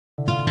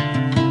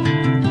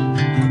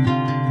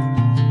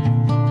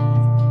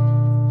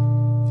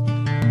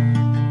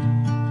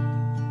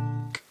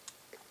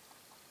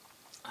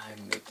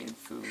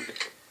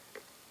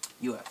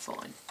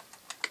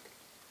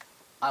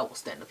I will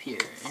stand up here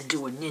and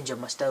do what ninja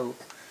must do.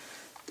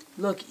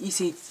 Look, you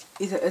see,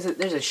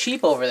 there's a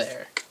sheep over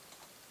there.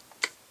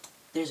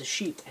 There's a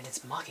sheep, and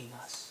it's mocking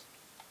us.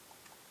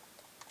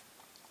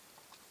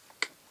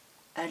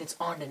 And it's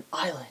on an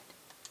island.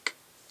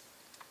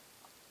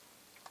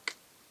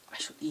 I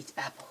shall eat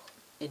apple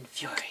in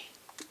fury.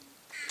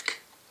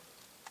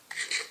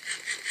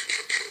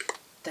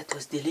 That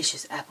was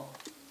delicious apple.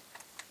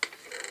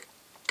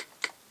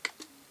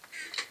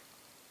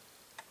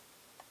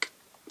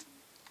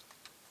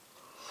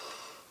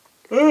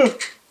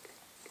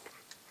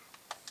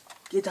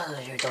 Get out of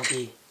here,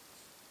 doggy.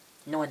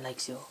 No one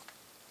likes you.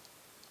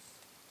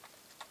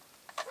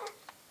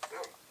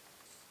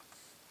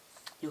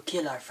 You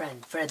kill our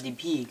friend, Fred the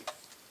pig.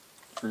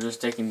 We're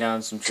just taking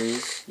down some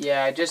trees.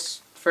 Yeah,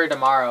 just for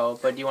tomorrow.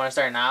 But do you want to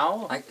start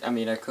now? I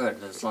mean, I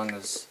could, as long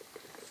as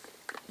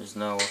there's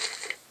no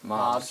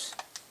mobs.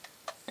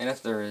 And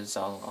if there is,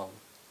 I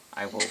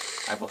will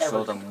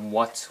show them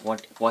what is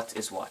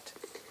what.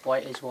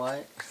 What is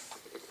what?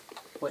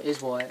 What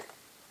is what?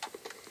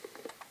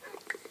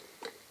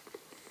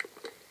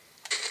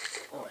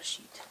 Oh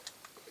shit.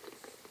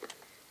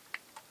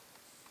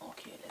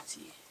 Okay, let's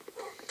see.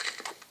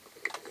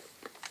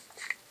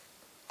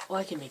 Oh,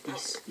 I can make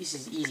these. This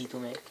is easy to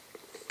make.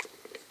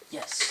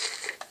 Yes.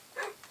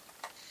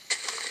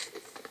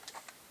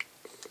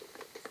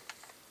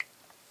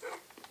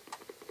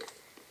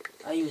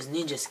 I use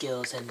ninja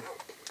skills and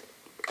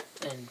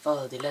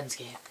follow the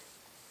landscape.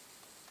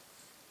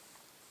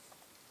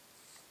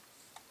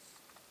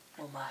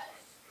 Oh my.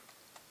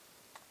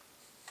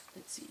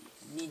 Let's see.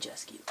 Ninja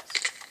skills.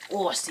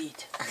 Oh,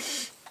 seat.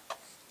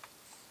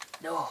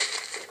 No.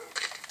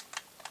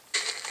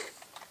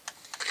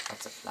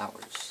 Lots of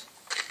flowers.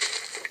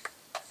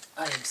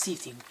 I am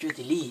sifting through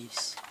the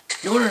leaves.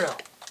 No, no, no.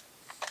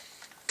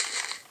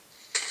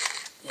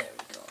 There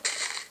we go.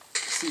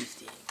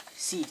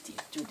 Sifting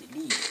through the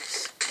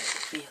leaves.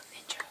 Like a real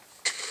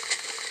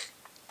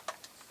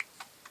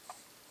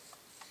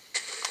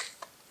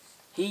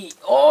ninja.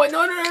 Oh,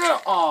 no, no, no,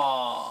 no.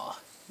 Oh,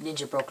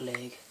 ninja broke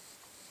leg.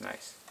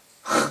 Nice.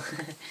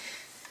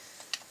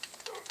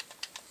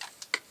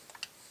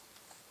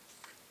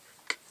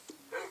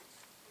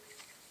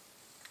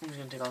 I'm just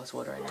gonna take all this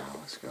wood right now.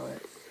 Screw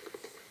it.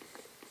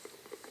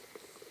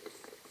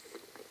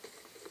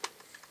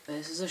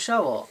 This is a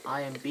shovel.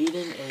 I am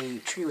beating a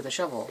tree with a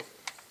shovel.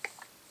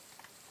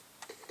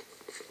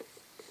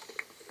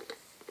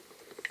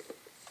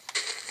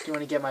 Do you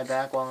want to get my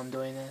back while I'm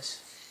doing this?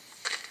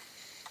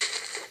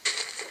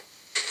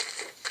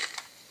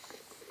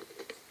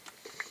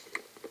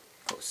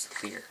 Coast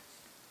clear.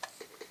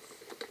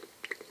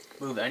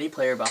 Move any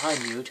player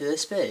behind you to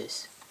this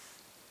space.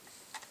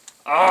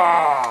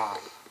 Ah!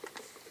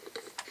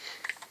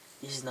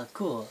 This is not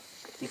cool.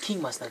 The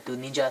king must not do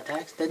ninja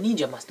attacks. The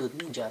ninja must do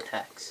ninja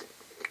attacks.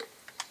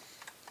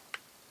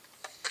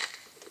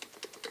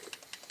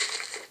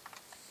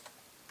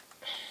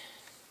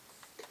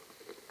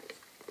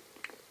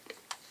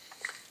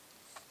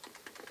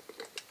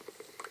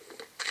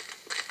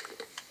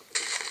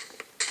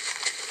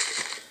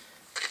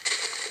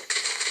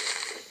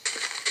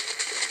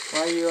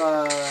 Why are you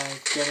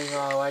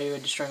why are you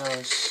destroying all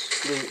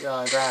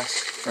this grass?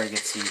 Try to get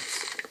seeds.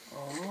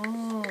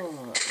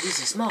 Oh, this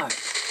is smart.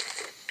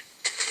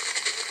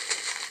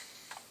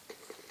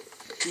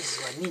 This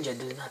is what ninja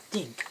do not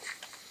think.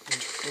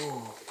 Ninja do.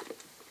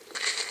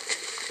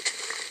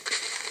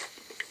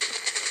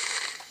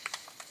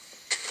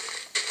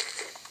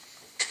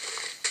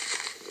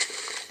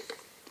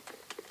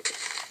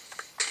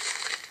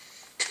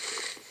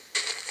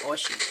 Oh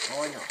shit,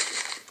 oh no.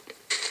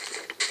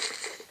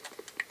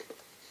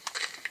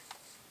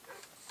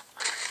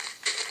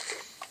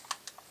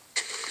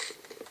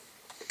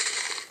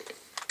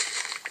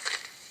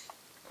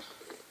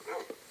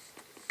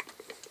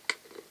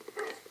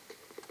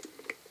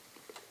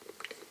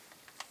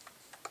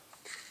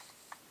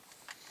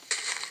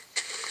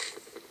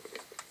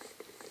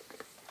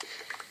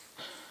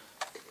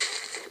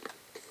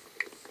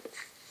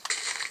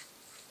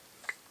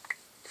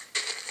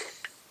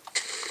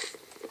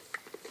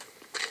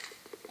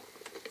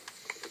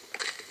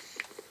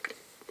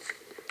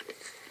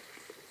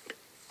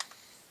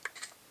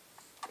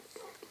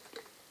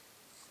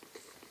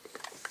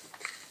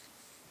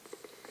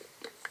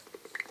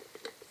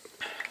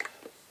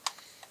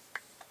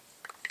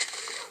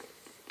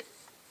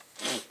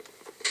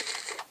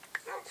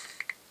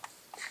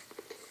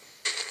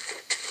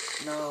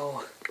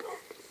 No.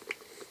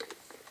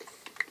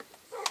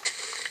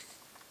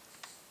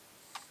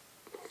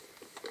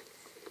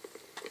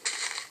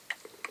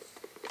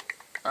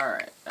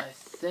 Alright, I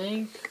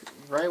think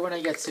right when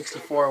I get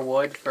 64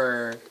 wood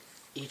for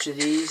each of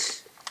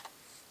these,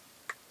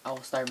 I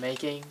will start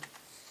making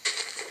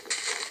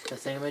the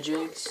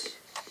thingamajigs.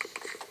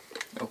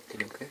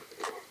 Okay, okay.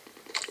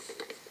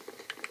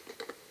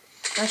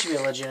 That should be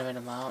a legitimate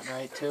amount,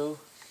 right, too?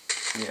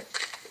 Yeah.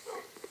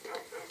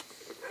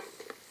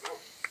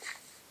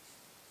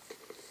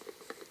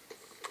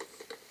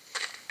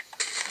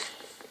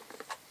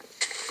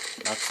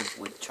 Lots of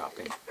wood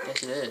chopping.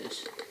 Yes, it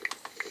is.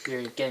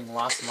 You're getting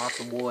lots and lots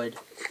of wood.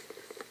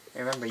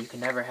 And remember, you can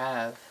never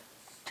have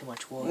too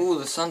much wood. Ooh,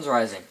 the sun's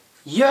rising.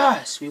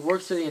 Yes! We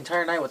worked through the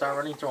entire night without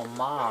running through a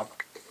mob.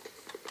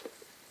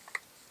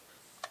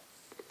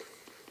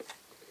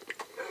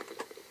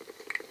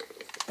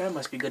 That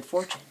must be good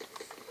fortune.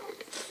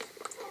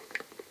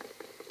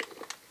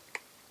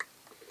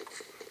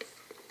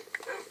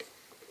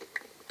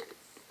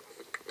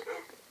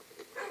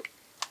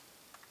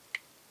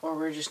 Or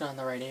we're just not in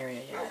the right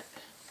area yet.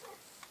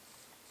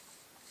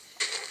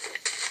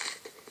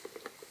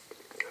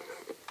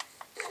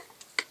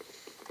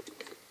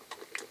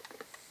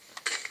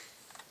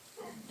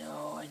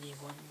 No, I need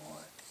one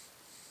more.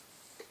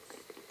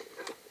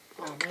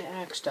 Oh, my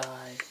axe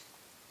died.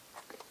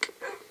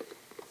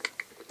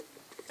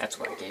 That's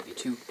why I gave you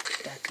 2.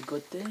 That's a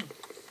good thing.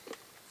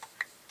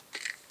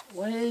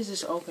 What is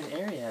this open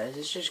area? Is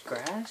this just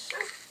grass?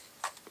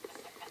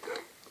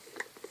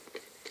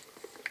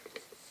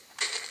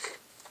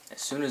 As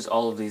soon as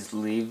all of these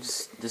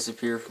leaves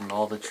disappear from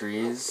all the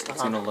trees,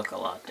 it's gonna look a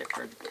lot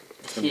different.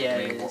 It's gonna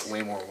be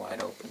way more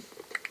wide open.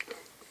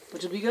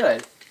 Which would be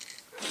good.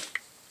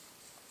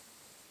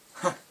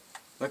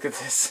 Look at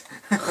this.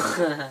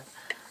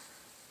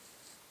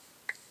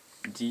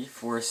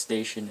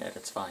 Deforestation at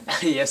its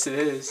finest. Yes, it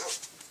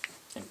is.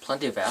 And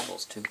plenty of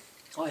apples, too.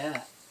 Oh,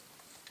 yeah.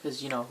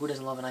 Because, you know, who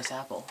doesn't love a nice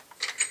apple?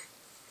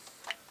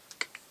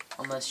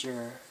 Unless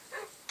you're...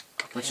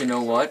 But you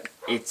know what?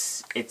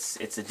 It's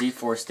a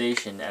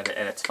deforestation at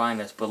its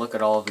finest, but look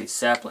at all of these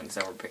saplings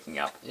that we're picking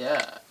up.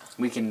 Yeah.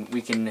 We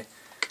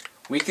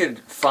could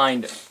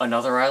find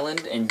another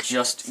island and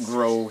just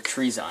grow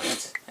trees on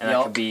it. And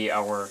that could be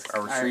our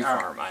tree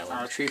farm island.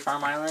 Our tree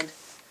farm island?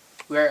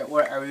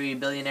 Are we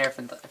billionaire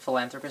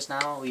philanthropists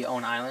now? We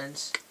own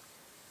islands?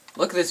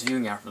 Look at this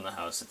viewing out from the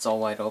house. It's all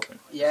wide open.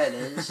 Yeah, it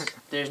is.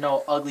 There's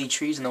no ugly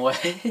trees in the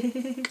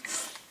way.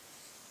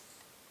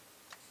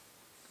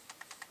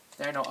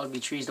 There are no ugly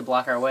trees to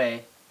block our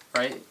way,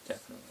 right?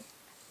 Definitely.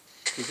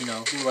 Because, you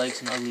know, who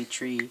likes an ugly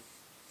tree?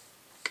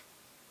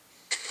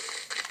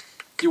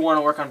 Do you want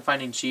to work on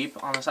finding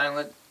sheep on this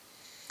island?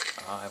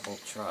 I will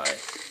try.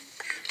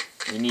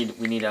 We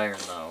need iron,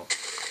 though.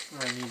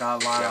 I need a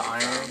lot of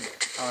iron.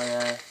 Oh,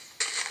 yeah.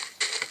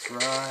 That's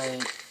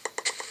right.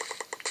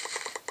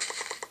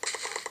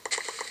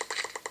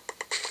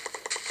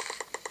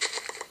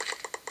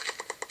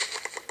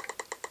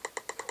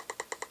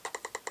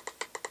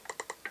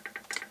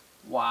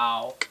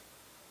 Wow.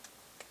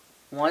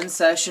 One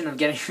session of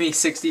getting me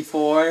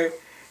 64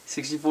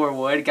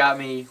 wood got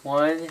me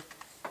 1,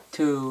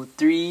 2,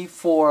 3,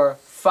 4,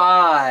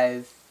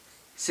 5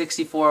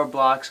 64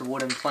 blocks of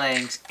wooden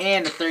planks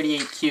and a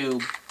 38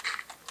 cube.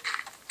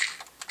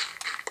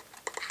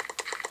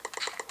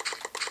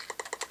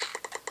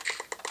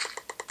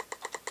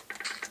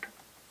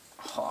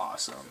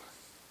 Awesome.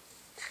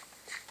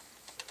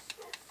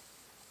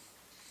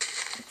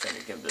 I'm trying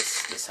to give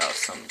this house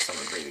some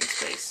breathing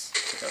space.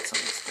 Check out some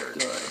of this dirt.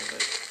 Good.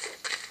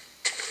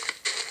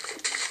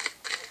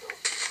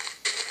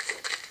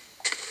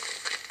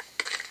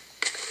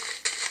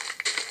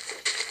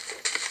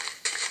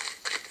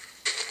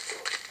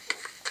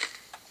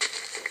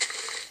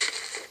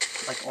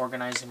 Like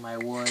organizing my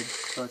wood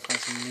so it's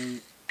nice and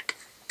neat.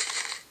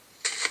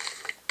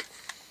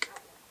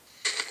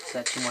 Is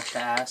that too much to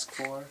ask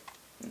for?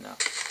 No.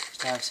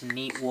 Just to have some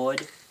neat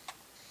wood.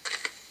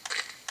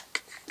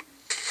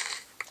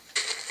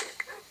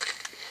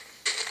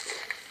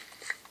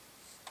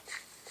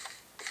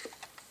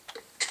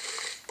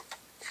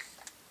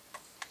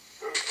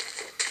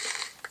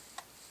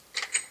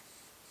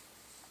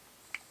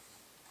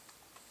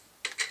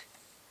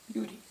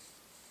 Beauty.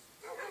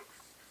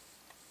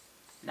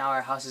 Now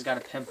our house has got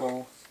a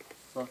pimple.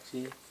 Look,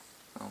 see?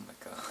 Oh my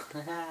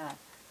god.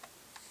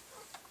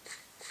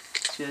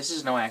 See, this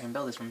is no way I can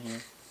build this from here.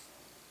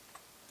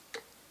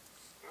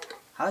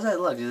 How does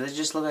that look? Does it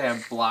just look like a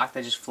block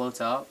that just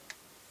floats up?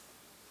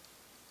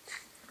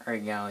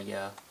 Right now,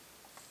 yeah.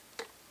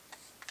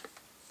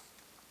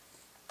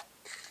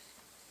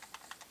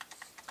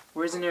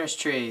 Where's the nearest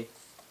tree?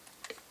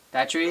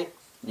 That tree?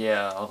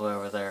 Yeah, all the way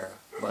over there.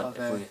 But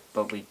Okay.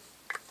 we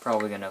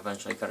probably gonna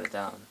eventually cut it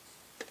down.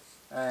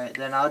 Alright,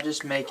 then I'll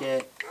just make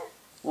it.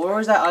 Where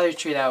was that other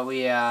tree that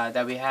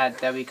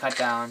we cut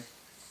down?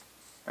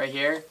 Right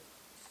here?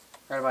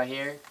 Right about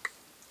here?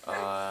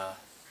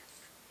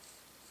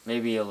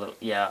 Maybe a little.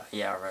 Yeah,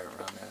 right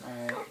around there.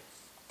 Alright.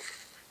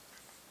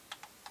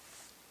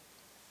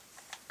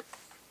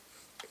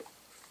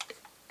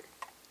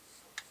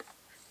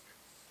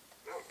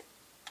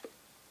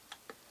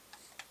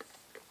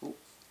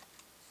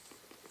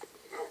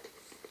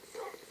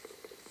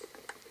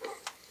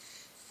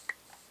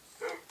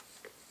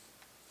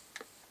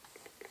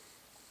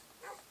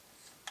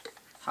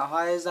 How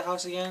high is the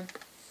house again?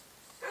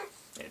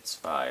 It's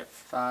 5.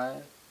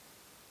 5.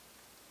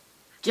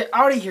 Get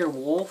out of here,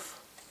 wolf!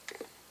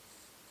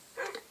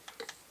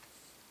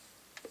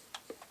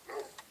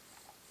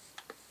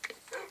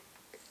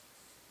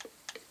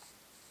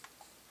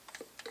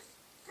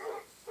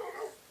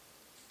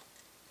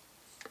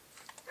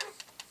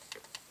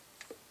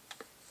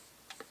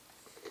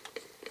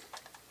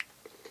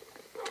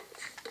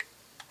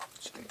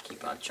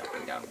 not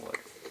chopping down wood.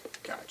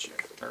 Gotcha.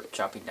 Or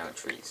chopping down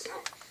trees.